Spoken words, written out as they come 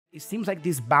It seems like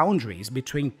these boundaries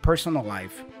between personal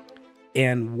life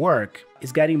and work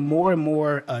is getting more and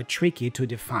more tricky to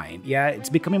define. Yeah, it's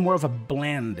becoming more of a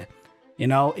blend. You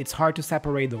know, it's hard to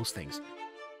separate those things.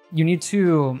 You need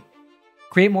to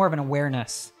create more of an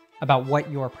awareness about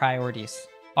what your priorities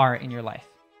are in your life.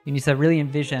 You need to really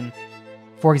envision,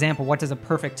 for example, what does a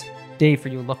perfect day for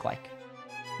you look like?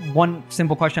 One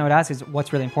simple question I would ask is,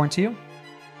 what's really important to you?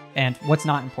 And what's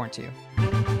not important to you?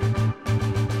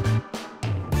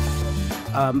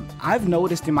 I've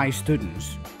noticed in my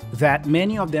students that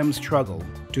many of them struggle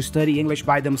to study English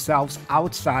by themselves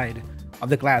outside of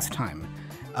the class time.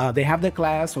 They have the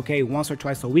class, okay, once or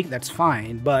twice a week, that's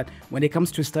fine. But when it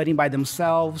comes to studying by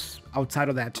themselves outside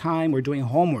of that time or doing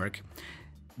homework,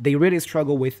 they really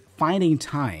struggle with finding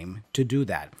time to do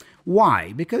that.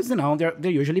 Why? Because, you know,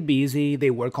 they're usually busy, they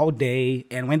work all day,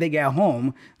 and when they get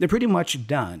home, they're pretty much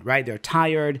done, right? They're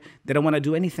tired, they don't want to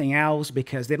do anything else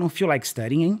because they don't feel like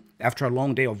studying after a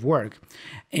long day of work.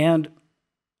 And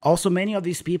also, many of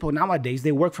these people nowadays,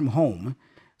 they work from home,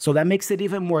 so that makes it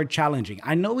even more challenging.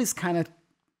 I know it's kind of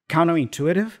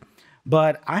counterintuitive,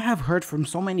 but I have heard from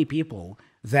so many people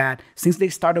that since they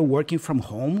started working from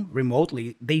home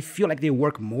remotely, they feel like they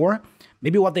work more.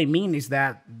 Maybe what they mean is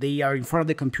that they are in front of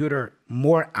the computer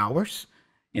more hours,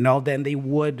 you know, than they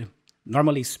would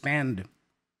normally spend,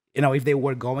 you know, if they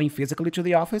were going physically to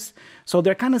the office. So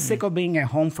they're kind of sick of being at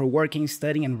home for working,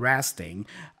 studying, and resting.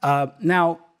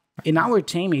 Now, in our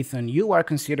team, Ethan, you are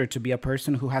considered to be a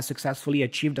person who has successfully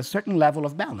achieved a certain level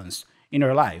of balance in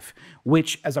your life,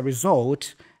 which as a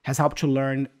result has helped you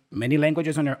learn many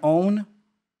languages on your own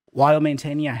while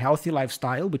maintaining a healthy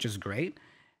lifestyle, which is great,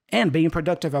 and being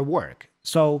productive at work.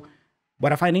 So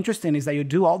what I find interesting is that you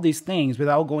do all these things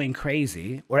without going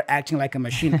crazy or acting like a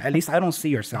machine. At least I don't see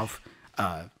yourself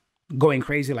going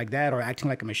crazy like that or acting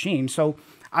like a machine. So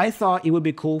I thought it would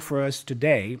be cool for us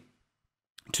today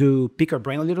to pick your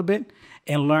brain a little bit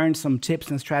and learn some tips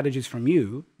and strategies from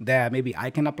you that maybe I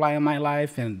can apply in my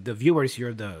life, and the viewers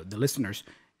here, the listeners,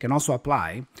 can also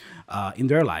apply in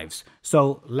their lives.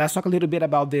 So let's talk a little bit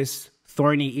about this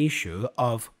thorny issue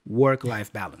of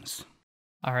work-life balance.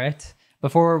 All right.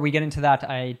 Before we get into that,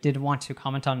 I did want to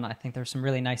comment on, I think there's some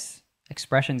really nice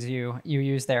expressions you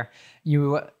used there.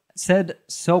 You said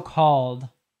so-called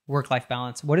work-life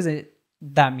balance. What does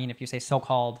that mean if you say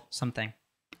so-called something?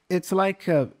 It's like,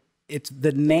 it's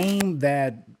the name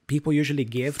that people usually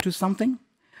give to something.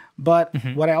 But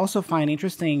what I also find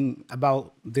interesting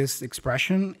about this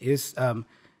expression is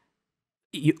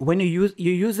when you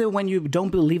use it when you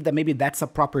don't believe that maybe that's a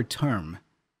proper term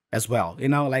as well. You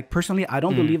know, like personally, I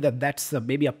don't believe that that's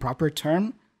maybe a proper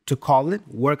term to call it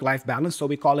work-life balance. So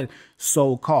we call it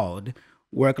so-called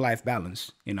work-life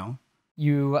balance, you know.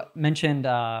 You mentioned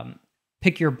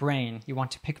pick your brain. You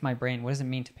want to pick my brain. What does it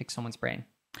mean to pick someone's brain?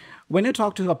 When you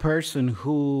talk to a person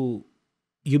who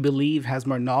you believe has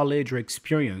more knowledge or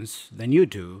experience than you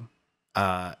do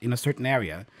in a certain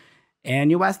area,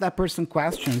 and you ask that person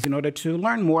questions in order to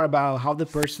learn more about how the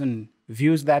person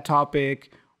views that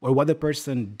topic or what the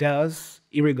person does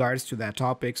in regards to that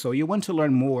topic. So you want to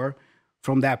learn more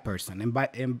from that person.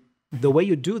 And the way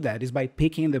you do that is by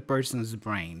picking the person's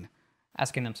brain.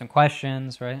 Asking them some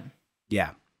questions, right?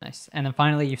 Yeah. Nice. And then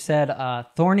finally, you said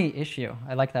thorny issue.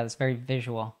 I like that. It's very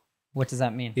visual. What does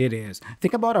that mean? It is.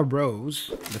 Think about a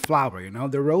rose, the flower, you know.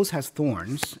 The rose has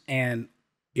thorns, and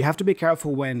you have to be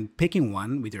careful when picking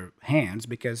one with your hands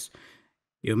because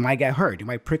you might get hurt. You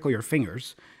might prickle your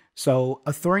fingers. So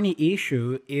a thorny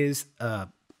issue is a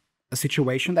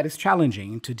situation that is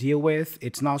challenging to deal with.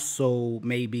 It's not so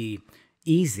maybe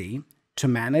easy to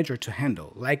manage or to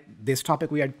handle. Like this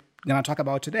topic we are going to talk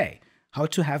about today, how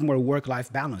to have more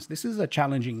work-life balance. This is a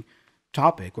challenging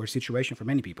topic or situation for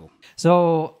many people.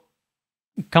 So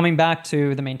coming back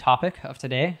to the main topic of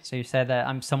today. So you said that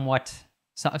I'm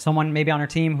someone maybe on our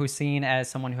team who's seen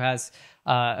as someone who has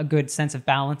a good sense of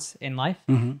balance in life.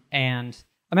 And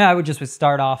I mean, I would just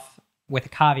start off with a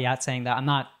caveat saying that I'm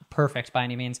not perfect by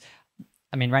any means.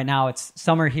 I mean, right now it's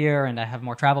summer here and I have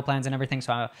more travel plans and everything.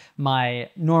 So my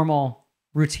normal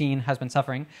routine has been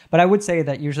suffering. But I would say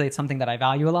that usually it's something that I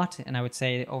value a lot. And I would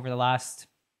say over the last,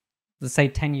 let's say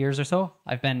 10 years or so,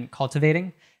 I've been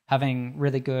cultivating, having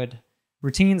really good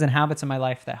routines and habits in my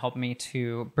life that help me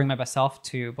to bring my best self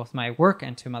to both my work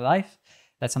and to my life.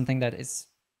 That's something that is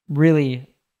really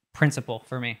principle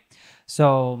for me.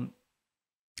 So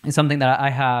it's something that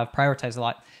I have prioritized a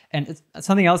lot. And it's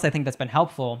something else I think that's been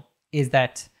helpful is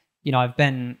that, you know, I've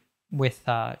been with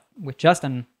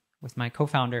Justin, with my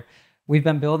co-founder, we've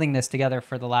been building this together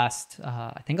for the last,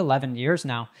 I think 11 years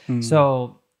now.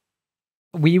 So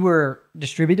we were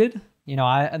distributed You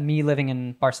know, me living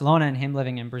in Barcelona and him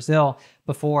living in Brazil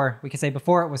before, we could say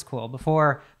before it was cool,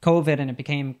 before COVID, and it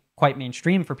became quite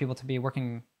mainstream for people to be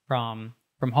working from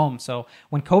home. So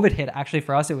when COVID hit, actually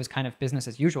for us, it was kind of business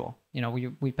as usual. You know,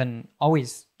 we've been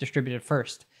always distributed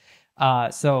first.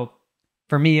 So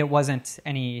for me, it wasn't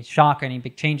any shock or any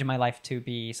big change in my life to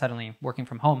be suddenly working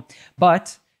from home.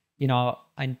 But, you know,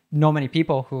 I know many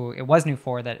people who it was new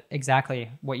for, that exactly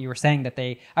what you were saying, that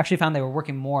they actually found they were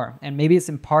working more. And maybe it's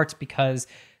in part because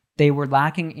they were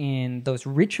lacking in those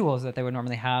rituals that they would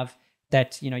normally have,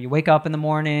 that, you know, you wake up in the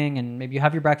morning and maybe you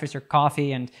have your breakfast or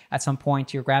coffee, and at some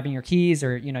point you're grabbing your keys,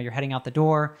 or, you know, you're heading out the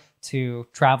door to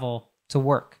travel to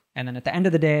work. And then at the end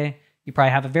of the day, you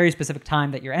probably have a very specific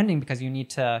time that you're ending because you need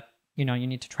to, you know, you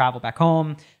need to travel back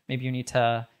home. Maybe you need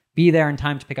to be there in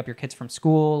time to pick up your kids from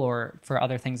school or for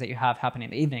other things that you have happening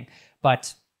in the evening.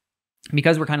 But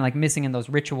because we're kind of like missing in those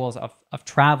rituals of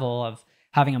travel, of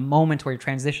having a moment where you're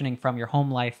transitioning from your home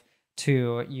life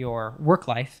to your work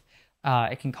life,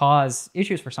 it can cause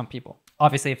issues for some people.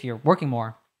 Obviously, if you're working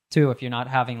more too, if you're not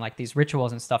having like these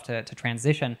rituals and stuff to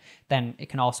transition, then it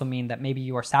can also mean that maybe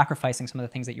you are sacrificing some of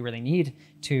the things that you really need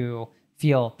to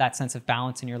feel that sense of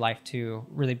balance in your life, to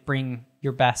really bring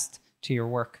your best to your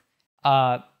work.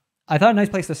 I thought a nice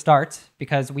place to start,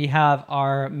 because we have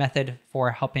our method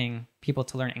for helping people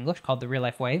to learn English called the Real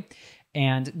Life Way.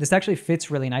 And this actually fits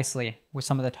really nicely with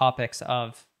some of the topics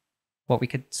of what we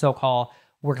could so call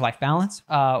work-life balance.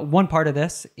 One part of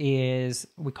this is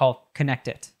we call connect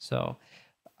it. So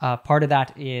part of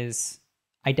that is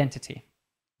identity.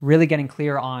 Really getting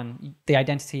clear on the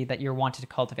identity that you're wanting to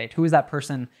cultivate. Who is that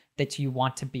person that you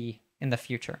want to be in the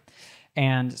future?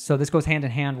 And so this goes hand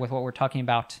in hand with what we're talking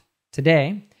about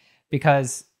today,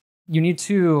 because you need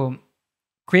to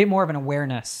create more of an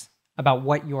awareness about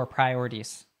what your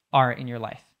priorities are in your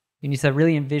life. You need to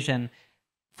really envision,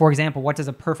 for example, what does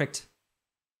a perfect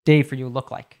day for you look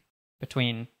like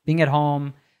between being at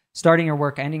home, starting your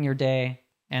work, ending your day,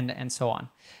 and so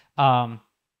on.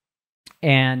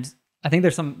 And I think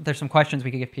there's some questions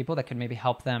we could give people that could maybe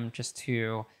help them just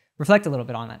to reflect a little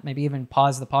bit on that. Maybe even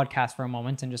pause the podcast for a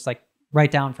moment and just like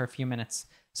write down for a few minutes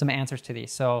some answers to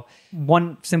these. So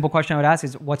one simple question I would ask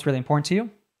is, what's really important to you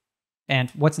and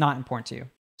what's not important to you?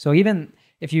 So even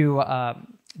if you,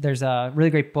 there's a really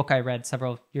great book I read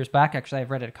several years back. Actually,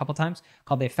 I've read it a couple times,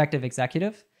 called The Effective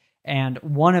Executive. And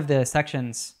one of the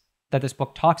sections that this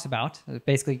book talks about is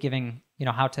basically giving, you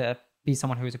know, how to be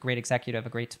someone who is a great executive, a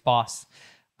great boss,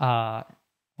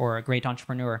 or a great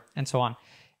entrepreneur, and so on.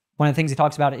 One of the things he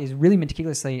talks about is really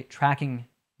meticulously tracking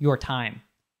your time.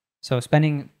 So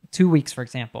spending 2 weeks, for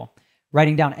example,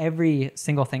 writing down every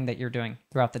single thing that you're doing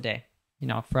throughout the day, you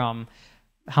know, from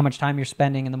how much time you're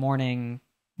spending in the morning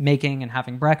making and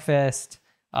having breakfast,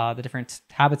 the different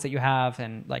habits that you have,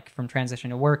 and like from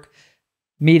transition to work,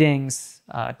 meetings,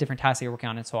 different tasks that you're working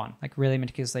on, and so on. Like really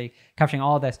meticulously capturing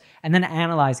all of this, and then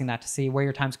analyzing that to see where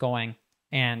your time's going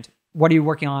and what are you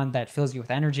working on that fills you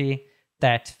with energy,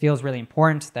 that feels really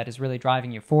important, that is really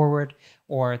driving you forward,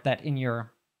 or that in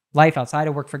your life outside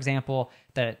of work, for example,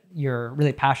 that you're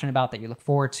really passionate about, that you look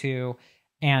forward to.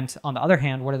 And on the other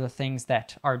hand, what are the things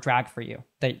that are a drag for you,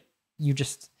 that you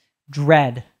just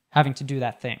dread having to do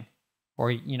that thing?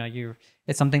 Or, you know,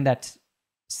 it's something that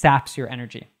saps your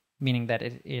energy, meaning that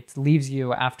it leaves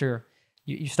you after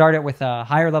you start it with a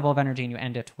higher level of energy and you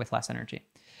end it with less energy.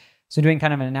 So doing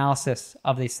kind of an analysis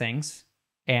of these things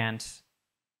and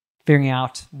figuring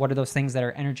out what are those things that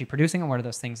are energy producing and what are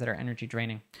those things that are energy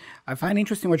draining. I find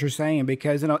interesting what you're saying,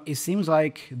 because, you know, it seems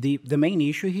like the main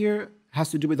issue here has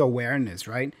to do with awareness,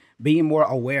 right? Being more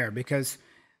aware, because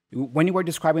when you were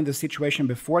describing the situation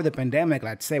before the pandemic,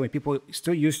 let's say when people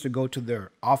still used to go to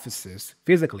their offices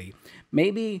physically,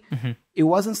 maybe it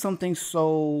wasn't something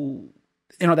so,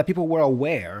 you know, that people were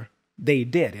aware they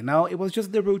did, you know, it was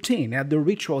just the routine, the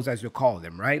rituals, as you call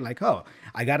them, right? Like, oh,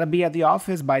 I got to be at the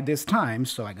office by this time,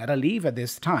 so I got to leave at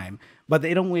this time. But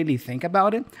they don't really think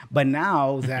about it. But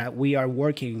now that we are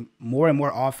working more and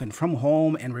more often from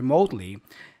home and remotely,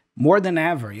 more than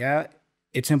ever, yeah,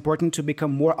 it's important to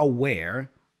become more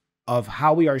aware of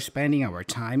how we are spending our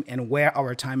time and where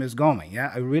our time is going.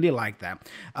 Yeah, I really like that.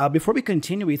 Before we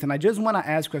continue, Ethan, I just want to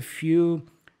ask a few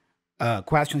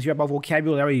questions here about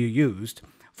vocabulary you used.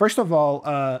 First of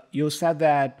all, you said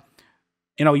that,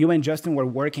 you know, you and Justin were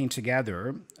working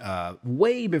together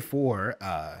way before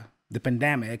the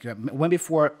pandemic, way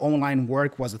before online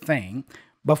work was a thing.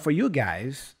 But for you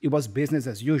guys, it was business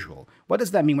as usual. What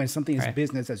does that mean when something is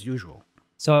business as usual?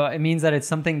 So it means that it's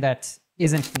something that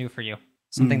isn't new for you,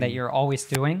 something that you're always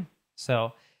doing.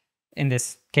 So in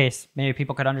this case, maybe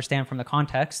people could understand from the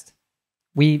context,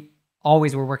 we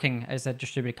always were working as a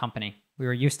distributed company. We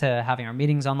were used to having our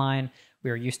meetings online. We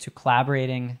were used to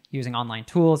collaborating, using online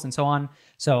tools and so on.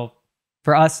 So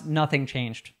for us, nothing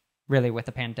changed really with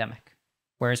the pandemic.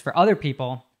 Whereas for other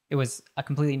people, it was a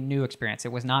completely new experience.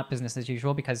 It was not business as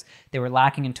usual because they were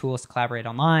lacking in tools to collaborate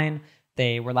online.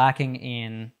 They were lacking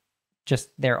in just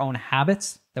their own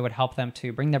habits that would help them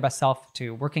to bring their best self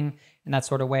to working in that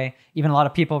sort of way. Even a lot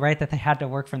of people, right, that they had to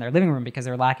work from their living room because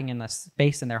they're lacking in the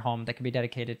space in their home that could be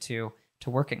dedicated to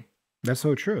working. That's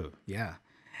so true. Yeah.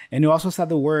 And you also said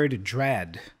the word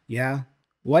dread. Yeah.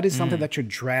 What is something that you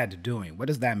dread doing? What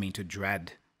does that mean to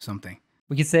dread something?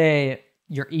 We could say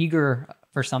you're eager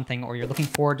for something, or you're looking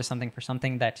forward to something for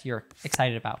something that you're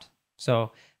excited about.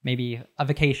 So maybe a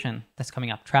vacation that's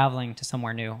coming up, traveling to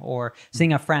somewhere new, or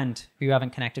seeing a friend who you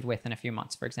haven't connected with in a few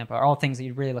months, for example, are all things that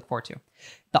you really look forward to.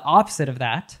 The opposite of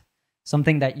that,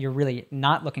 something that you're really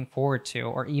not looking forward to,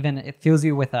 or even it fills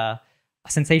you with a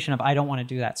sensation of, I don't want to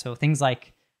do that. So things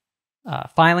like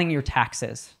filing your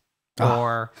taxes,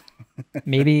 or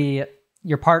maybe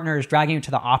your partner is dragging you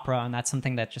to the opera, and that's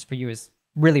something that just for you is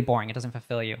really boring. It doesn't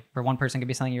fulfill you. For one person, it could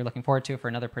be something you're looking forward to. For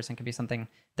another person, it could be something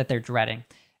that they're dreading.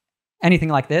 Anything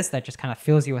like this that just kind of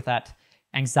fills you with that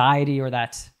anxiety, or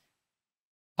that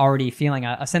already feeling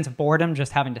a sense of boredom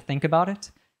just having to think about it.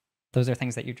 Those are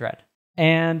things that you dread.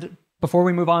 And before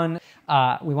we move on,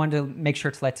 we wanted to make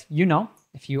sure to let you know,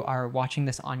 if you are watching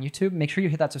this on YouTube, make sure you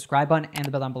hit that subscribe button and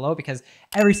the bell down below, because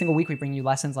every single week we bring you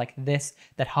lessons like this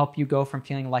that help you go from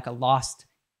feeling like a lost,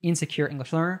 insecure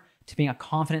English learner to being a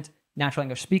confident, natural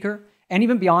English speaker. And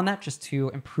even beyond that, just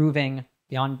to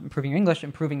beyond improving your English,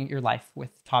 improving your life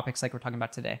with topics like we're talking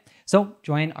about today. So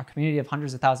join our community of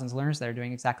hundreds of thousands of learners that are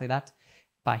doing exactly that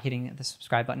by hitting the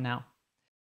subscribe button now.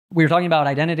 We were talking about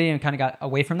identity and kind of got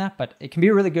away from that, but it can be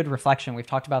a really good reflection. We've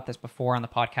talked about this before on the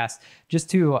podcast, just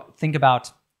to think about,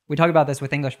 we talk about this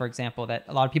with English, for example, that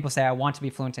a lot of people say, I want to be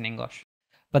fluent in English,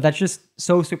 but that's just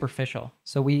so superficial.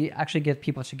 So we actually get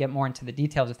people to get more into the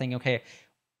details of thinking, okay,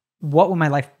 what will my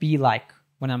life be like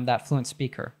when I'm that fluent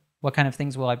speaker? What kind of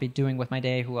things will I be doing with my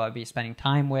day? Who will I be spending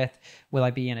time with? Will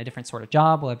I be in a different sort of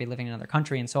job? Will I be living in another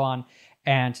country, and so on?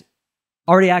 And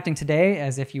already acting today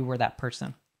as if you were that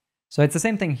person. So it's the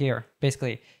same thing here,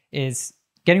 basically, is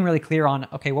getting really clear on,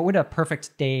 okay, what would a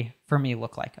perfect day for me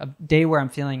look like? A day where I'm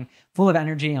feeling full of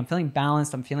energy, I'm feeling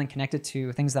balanced, I'm feeling connected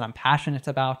to things that I'm passionate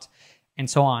about, and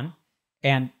so on.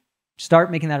 And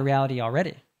start making that a reality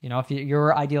already. You know, if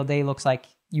your ideal day looks like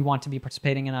you want to be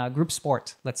participating in a group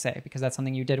sport, let's say, because that's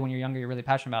something you did when you're younger, you're really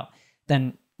passionate about,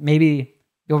 then maybe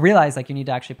you'll realize like you need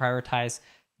to actually prioritize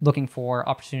looking for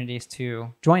opportunities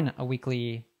to join a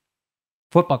weekly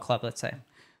football club, let's say.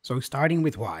 So starting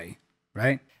with why,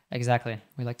 right? Exactly.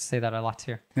 We like to say that a lot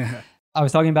here. I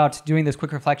was talking about doing this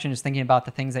quick reflection, just thinking about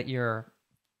the things that you're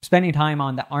spending time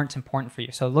on that aren't important for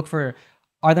you. So look for,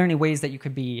 are there any ways that you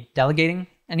could be delegating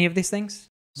any of these things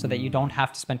so that you don't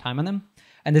have to spend time on them?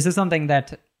 And this is something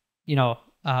that, you know,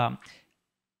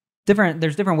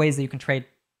 there's different ways that you can trade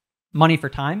money for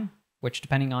time, which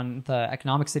depending on the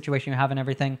economic situation you have and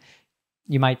everything,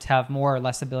 you might have more or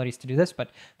less abilities to do this. But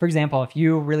for example, if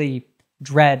you really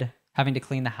dread having to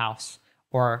clean the house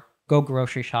or go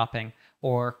grocery shopping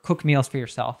or cook meals for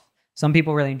yourself, some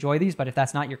people really enjoy these, but if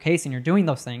that's not your case and you're doing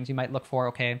those things, you might look for,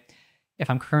 okay, if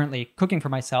I'm currently cooking for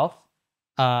myself,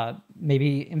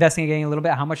 maybe investigating a little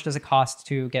bit, how much does it cost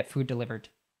to get food delivered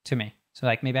to me? So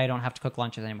like maybe I don't have to cook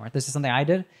lunches anymore. This is something I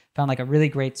did, found like a really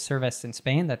great service in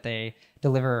Spain that they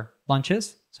deliver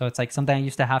lunches. So it's like something I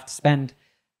used to have to spend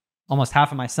almost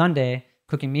half of my Sunday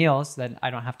cooking meals, that I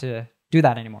don't have to do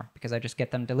that anymore because I just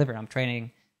get them delivered. I'm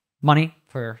trading money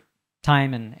for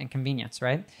time and convenience,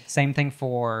 right? Same thing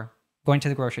for going to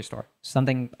the grocery store.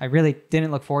 Something I really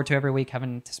didn't look forward to every week,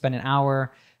 having to spend an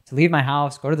hour to leave my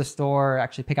house, go to the store,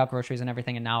 actually pick out groceries and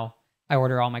everything. And now I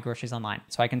order all my groceries online.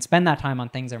 So I can spend that time on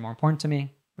things that are more important to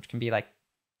me, which can be like,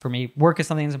 for me, work is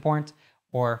something that's important,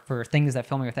 or for things that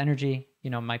fill me with energy, you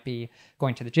know, might be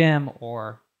going to the gym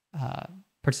or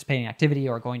participating in activity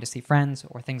or going to see friends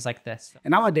or things like this.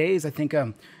 And nowadays, I think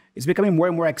it's becoming more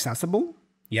and more accessible,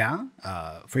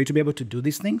 for you to be able to do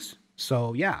these things.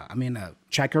 So yeah, I mean,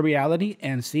 check your reality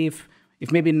and see if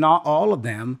maybe not all of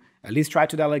them, at least try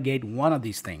to delegate one of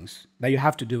these things that you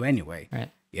have to do anyway.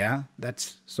 Right. Yeah,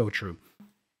 that's so true.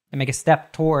 And make a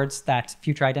step towards that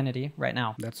future identity right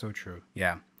now. That's so true.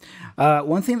 Yeah.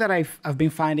 One thing that I've been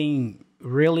finding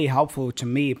really helpful to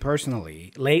me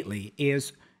personally lately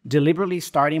is deliberately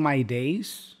starting my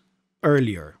days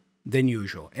earlier than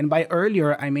usual. And by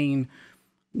earlier, I mean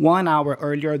 1 hour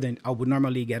earlier than I would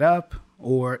normally get up,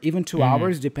 or even 2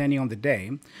 hours, depending on the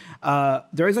day.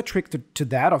 There is a trick to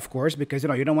that, of course, because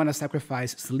you don't want to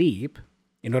sacrifice sleep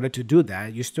in order to do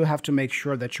that. You still have to make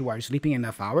sure that you are sleeping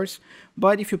enough hours.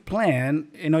 But if you plan,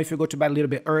 if you go to bed a little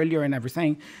bit earlier and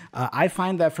everything, I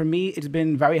find that for me, it's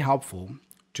been very helpful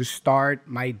to start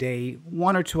my day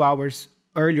 1 or 2 hours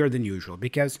earlier than usual,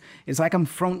 because it's like I'm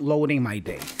front loading my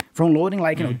day. Front loading,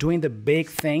 like, doing the big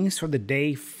things for the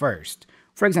day first.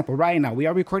 For example, right now, we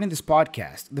are recording this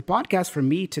podcast. The podcast for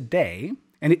me today,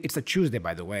 and it's a Tuesday,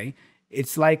 by the way,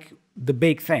 it's like the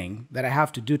big thing that I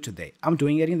have to do today. I'm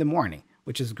doing it in the morning,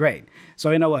 which is great. So,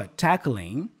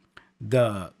 tackling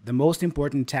the most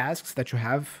important tasks that you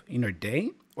have in your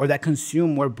day, or that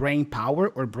consume more brain power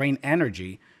or brain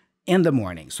energy in the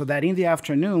morning, so that in the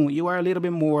afternoon, you are a little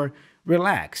bit more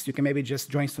relaxed. You can maybe just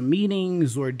join some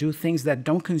meetings or do things that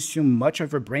don't consume much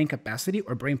of your brain capacity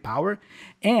or brain power.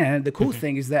 And the cool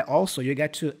thing is that also you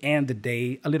get to end the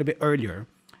day a little bit earlier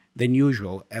than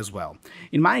usual as well.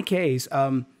 In my case,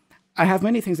 I have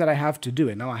many things that I have to do.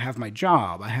 I have my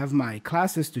job, I have my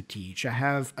classes to teach, I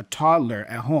have a toddler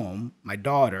at home, my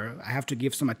daughter, I have to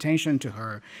give some attention to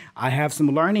her. I have some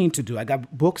learning to do. I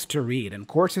got books to read and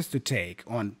courses to take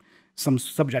on some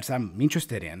subjects I'm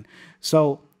interested in.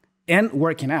 And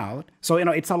working out. So,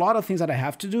 it's a lot of things that I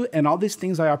have to do, and all these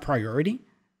things are a priority.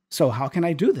 So how can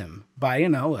I do them? By,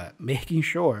 making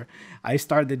sure I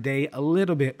start the day a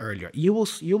little bit earlier. You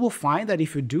will find that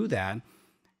if you do that,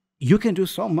 you can do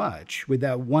so much with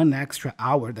that 1 extra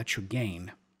hour that you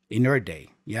gain in your day.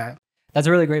 Yeah. That's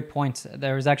a really great point.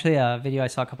 There was actually a video I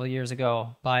saw a couple of years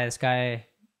ago by this guy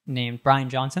named Brian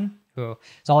Johnson, who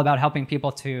is all about helping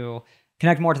people to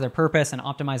connect more to their purpose and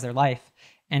optimize their life.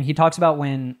 And he talks about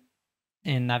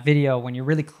in that video, when you're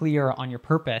really clear on your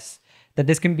purpose, that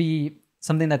this can be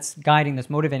something that's guiding,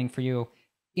 that's motivating for you,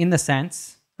 in the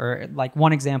sense, or like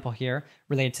one example here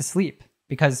related to sleep,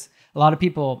 because a lot of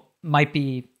people might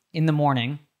be in the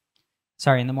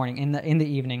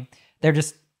evening,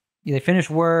 they finish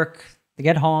work, they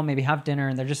get home, maybe have dinner,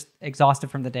 and they're just exhausted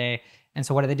from the day. And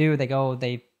so what do?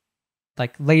 They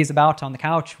like laze about on the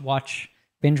couch,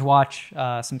 binge watch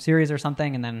some series or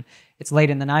something, and then it's late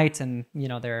in the night, and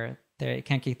they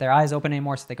can't keep their eyes open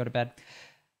anymore, so they go to bed.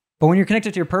 But when you're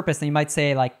connected to your purpose, then you might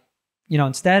say, like,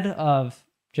 instead of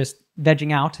just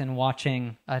vegging out and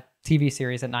watching a TV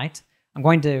series at night, I'm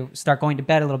going to start going to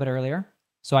bed a little bit earlier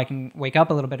so I can wake up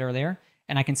a little bit earlier,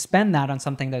 and I can spend that on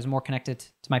something that is more connected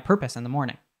to my purpose in the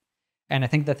morning. And I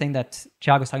think the thing that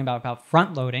Thiago was talking about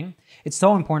front loading, it's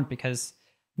so important, because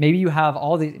maybe you have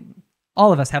all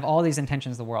of us have all these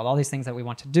intentions in the world, all these things that we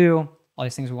want to do, all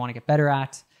these things we want to get better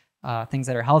at, things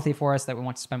that are healthy for us that we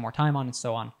want to spend more time on, and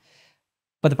so on.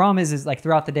 But the problem is like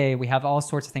throughout the day, we have all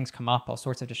sorts of things come up, all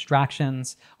sorts of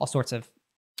distractions, all sorts of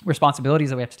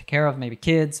responsibilities that we have to take care of, maybe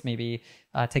kids, maybe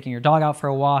taking your dog out for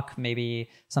a walk, maybe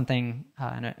something,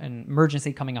 an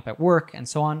emergency coming up at work, and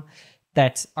so on,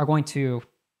 that are going to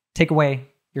take away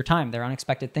your time. They're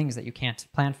unexpected things that you can't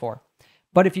plan for.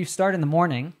 But if you start in the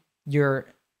morning, you're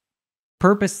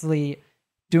purposely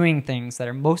doing things that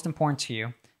are most important to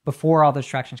you before all the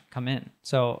distractions come in.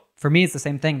 So for me, it's the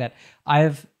same thing that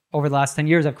over the last 10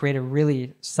 years, I've created a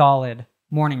really solid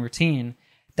morning routine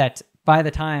that by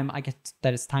the time I get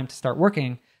that it's time to start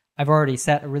working, I've already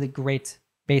set a really great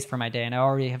base for my day. And I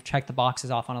already have checked the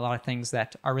boxes off on a lot of things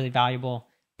that are really valuable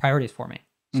priorities for me.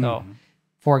 So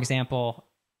for example,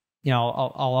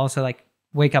 I'll also like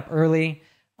wake up early.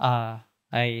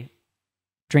 I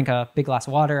drink a big glass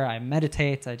of water. I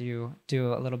meditate. I do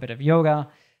a little bit of yoga.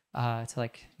 To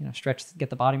stretch, get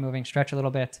the body moving, stretch a little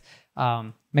bit,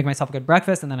 make myself a good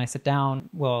breakfast, and then I sit down,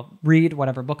 will read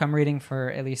whatever book I'm reading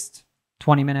for at least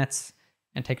 20 minutes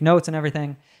and take notes and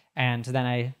everything. And then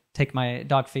I take my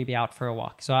dog Phoebe out for a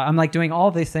walk. So I'm like doing all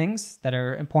these things that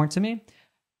are important to me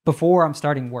before I'm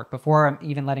starting work, before I'm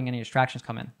even letting any distractions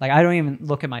come in. Like I don't even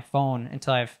look at my phone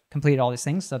until I've completed all these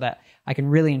things, so that I can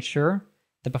really ensure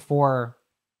that before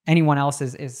anyone else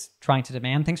is trying to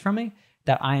demand things from me,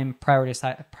 that I am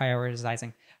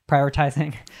prioritizing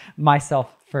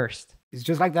myself first. It's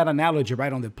just like that analogy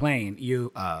right on the plane.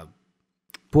 You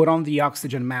put on the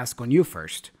oxygen mask on you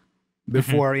first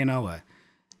before,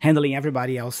 handling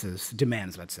everybody else's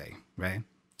demands, let's say, right?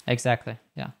 Exactly,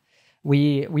 yeah.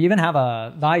 We even have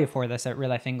a value for this at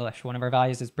Real Life English. One of our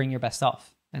values is bring your best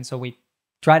self. And so we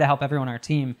try to help everyone on our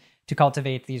team to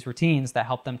cultivate these routines that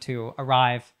help them to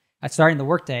arrive at starting the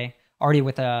workday already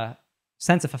with a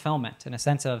sense of fulfillment and a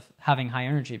sense of having high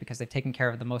energy, because they've taken care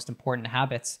of the most important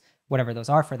habits, whatever those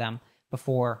are for them,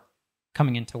 before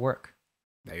coming into work.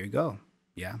 There you go.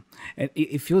 Yeah. And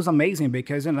it feels amazing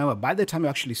because, by the time you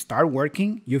actually start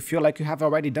working, you feel like you have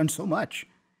already done so much.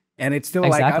 And it's still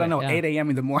like, I don't know, yeah. 8 a.m.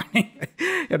 in the morning.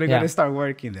 And they're going to start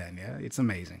working then. Yeah, it's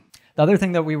amazing. The other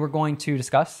thing that we were going to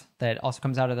discuss that also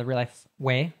comes out of the real life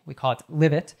way, we call it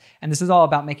live it. And this is all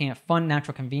about making it fun,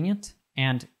 natural, convenient,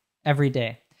 and every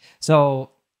day.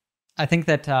 So I think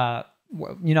that,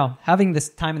 you know, having this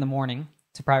time in the morning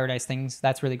to prioritize things,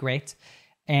 that's really great.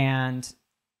 And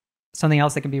something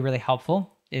else that can be really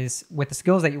helpful is with the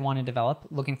skills that you want to develop,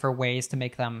 looking for ways to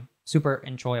make them super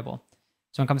enjoyable.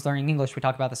 So when it comes to learning English, we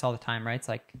talk about this all the time, right? It's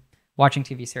like watching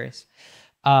TV series.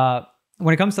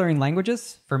 When it comes to learning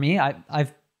languages, for me,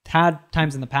 I've had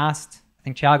times in the past, I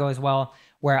think 𝗥𝗲𝗹𝗟𝗶 as well,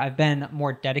 where I've been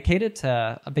more dedicated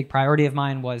to a big priority of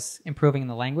mine was improving in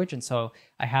the language. And so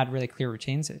I had really clear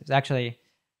routines. It was actually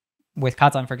with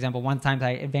Catalan, for example, one of the times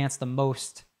I advanced the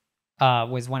most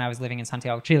was when I was living in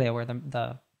Santiago, Chile, where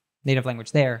the native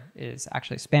language there is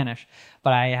actually Spanish.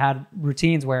 But I had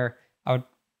routines where I would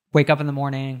wake up in the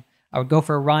morning, I would go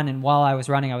for a run, and while I was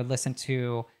running, I would listen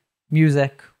to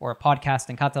music or a podcast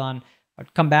in Catalan.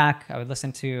 I'd come back, I would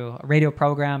listen to a radio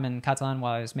program in Catalan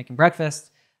while I was making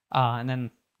breakfast. And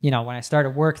then, you know, when I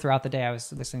started work throughout the day, I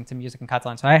was listening to music in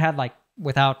Catalan. So I had like,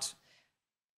 without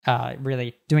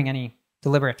really doing any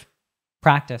deliberate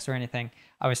practice or anything,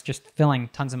 I was just filling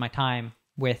tons of my time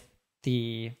with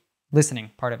the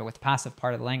listening part of it, with the passive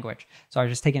part of the language. So I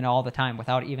was just taking it all the time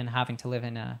without even having to live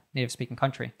in a native speaking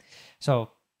country.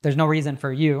 So there's no reason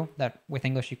for you that with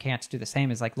English you can't do the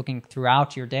same. Is like looking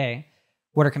throughout your day,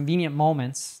 what are convenient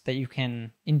moments that you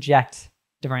can inject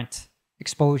different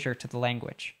exposure to the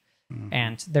language. Mm-hmm.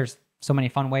 And there's so many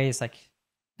fun ways. Like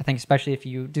I think especially if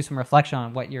you do some reflection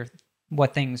on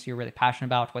what things you're really passionate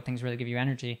about, what things really give you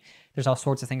energy, there's all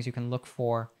sorts of things you can look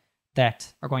for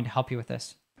that are going to help you with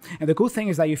this. And the cool thing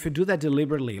is that if you do that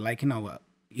deliberately, like, you know,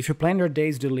 if you plan your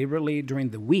days deliberately during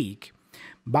the week,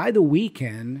 by the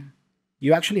weekend,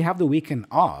 you actually have the weekend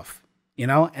off, you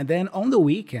know, and then on the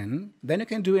weekend, then you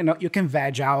can do, you know, you can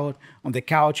veg out on the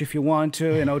couch if you want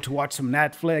to, you know, to watch some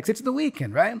Netflix. It's the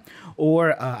weekend, right?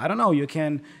 Or, I don't know, you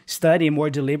can study more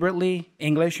deliberately,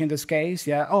 English in this case.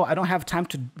 Yeah. Oh, I don't have time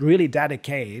to really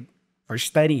dedicate for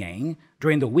studying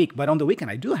during the week, but on the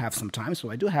weekend, I do have some time. So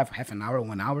I do have half an hour,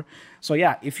 1 hour. So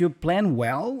yeah, if you plan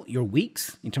well your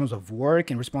weeks in terms of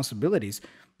work and responsibilities,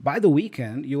 by the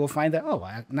weekend, you will find that, oh,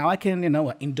 now I can, you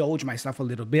know, indulge myself a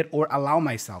little bit or allow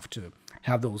myself to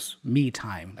have those me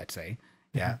time, let's say.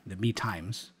 Yeah, the me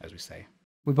times, as we say.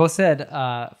 We both said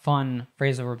fun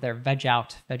phrase over there, veg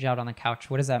out on the couch.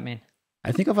 What does that mean?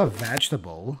 I think of a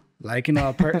vegetable, like, you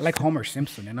know, like Homer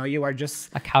Simpson, you know, you are just...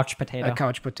 A couch potato. A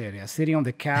couch potato, yeah. Sitting on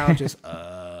the couch, just,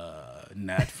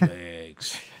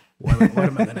 Netflix. What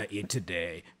am I going to eat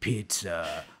today?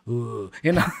 Pizza. Ooh,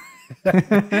 you know,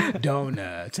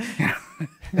 donuts.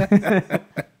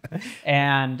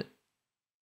 And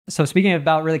so speaking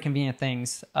about really convenient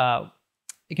things,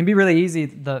 it can be really easy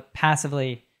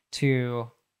passively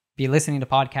to be listening to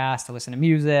podcasts, to listen to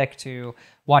music, to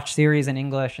watch series in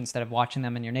English instead of watching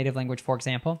them in your native language, for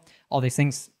example. All these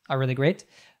things are really great.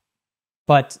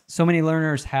 But so many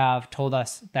learners have told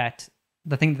us that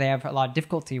the thing that they have a lot of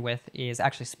difficulty with is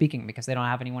actually speaking, because they don't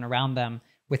have anyone around them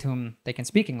with whom they can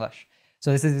speak English.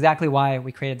 So this is exactly why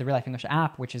we created the Real Life English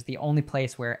app, which is the only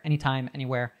place where anytime,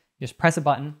 anywhere, you just press a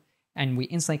button and we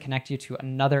instantly connect you to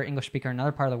another English speaker in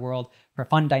another part of the world for a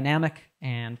fun, dynamic,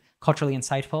 and culturally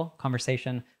insightful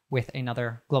conversation with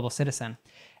another global citizen.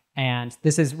 And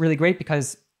this is really great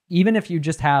because even if you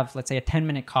just have, let's say, a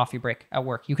 10-minute coffee break at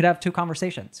work, you could have 2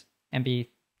 conversations and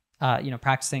be,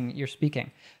 practicing your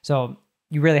speaking. So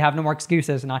you really have no more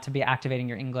excuses not to be activating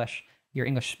your English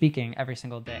speaking every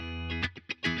single day.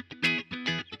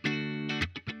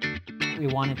 We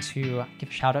wanted to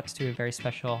give shout outs to a very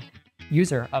special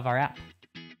user of our app.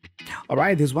 All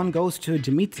right, this one goes to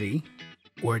Dimitri.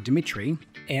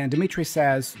 And Dimitri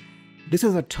says, this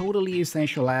is a totally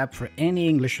essential app for any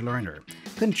English learner.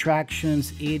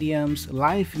 Contractions, idioms,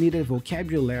 life-needed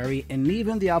vocabulary, and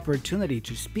even the opportunity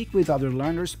to speak with other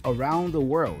learners around the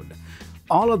world.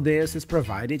 All of this is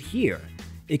provided here.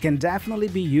 It can definitely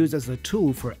be used as a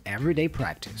tool for everyday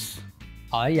practice.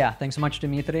 Oh yeah, thanks so much,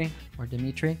 Dimitri.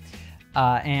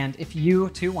 And if you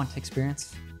too want to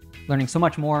experience learning so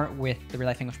much more with the Real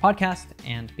Life English podcast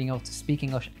and being able to speak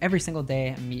English every single day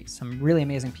and meet some really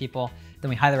amazing people, then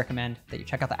we highly recommend that you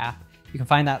check out the app. You can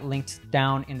find that linked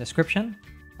down in the description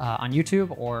on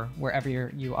YouTube or wherever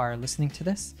you are listening to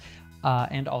this,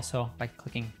 and also by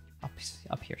clicking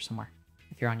up here somewhere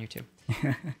if you're on YouTube.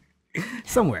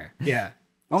 Somewhere, yeah.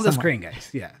 On the screen,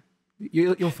 guys, yeah.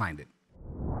 You'll find it.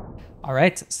 All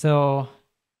right, so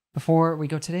before we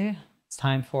go today, it's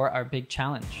time for our big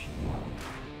challenge.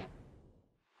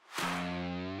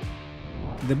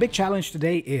 The big challenge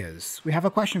today is, we have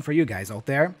a question for you guys out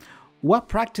there. What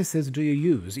practices do you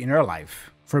use in your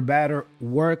life for better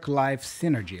work-life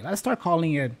synergy? Let's start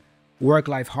calling it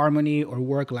work-life harmony or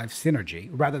work-life synergy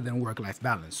rather than work-life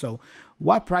balance. So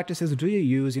what practices do you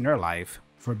use in your life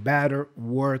for better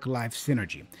work-life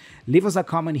synergy? Leave us a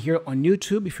comment here on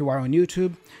YouTube if you are on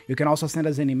YouTube. You can also send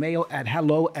us an email at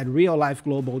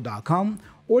hello@reallifeglobal.com,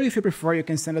 or if you prefer, you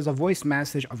can send us a voice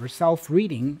message of yourself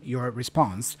reading your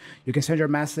response. You can send your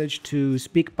message to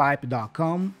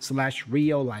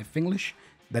speakpipe.com/reallifeenglish.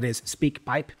 That is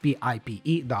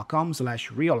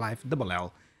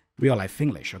speakpipe.com/reallifeenglish. Real life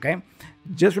English, okay?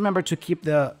 Just remember to keep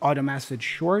the audio message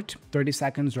short, 30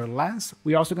 seconds or less.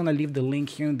 We're also gonna leave the link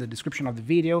here in the description of the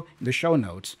video, in the show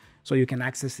notes, so you can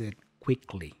access it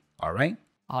quickly, all right?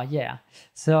 Yeah.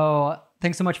 So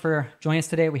thanks so much for joining us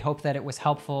today. We hope that it was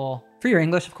helpful for your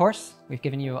English, of course. We've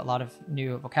given you a lot of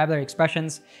new vocabulary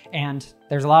expressions, and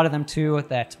there's a lot of them too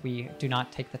that we do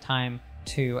not take the time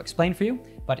to explain for you.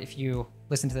 But if you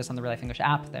listen to this on the Real Life English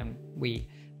app, then we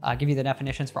give you the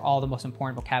definitions for all the most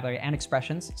important vocabulary and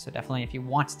expressions. So definitely, if you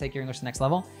want to take your English to the next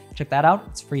level, check that out.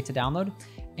 It's free to download.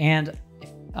 And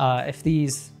if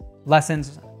these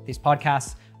lessons, these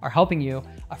podcasts are helping you,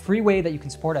 a free way that you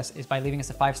can support us is by leaving us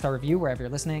a 5-star review wherever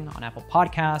you're listening, on Apple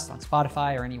Podcasts, on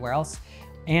Spotify, or anywhere else.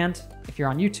 And if you're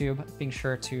on YouTube, being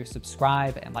sure to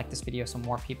subscribe and like this video so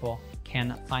more people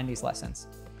can find these lessons.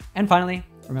 And finally,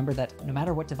 remember that no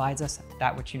matter what divides us,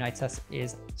 that which unites us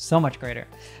is so much greater.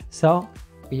 So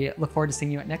we look forward to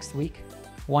seeing you next week.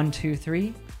 1, 2,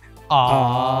 3.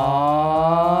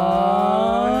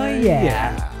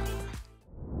 Yeah.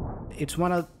 It's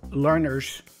one of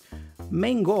learners'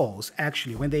 main goals,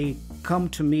 actually, when they come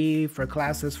to me for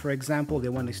classes, for example, they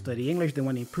want to study English, they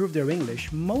want to improve their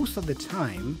English. Most of the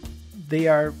time, they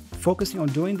are focusing on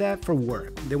doing that for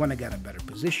work. They want to get a better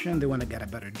position, they want to get a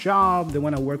better job, they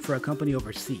want to work for a company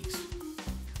overseas.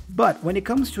 But when it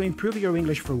comes to improving your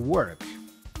English for work,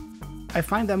 I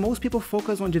find that most people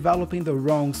focus on developing the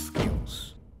wrong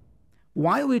skills.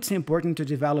 While it's important to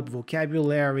develop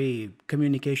vocabulary,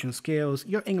 communication skills,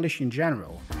 your English in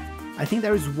general, I think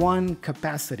there is one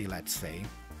capacity, let's say,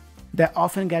 that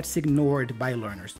often gets ignored by learners.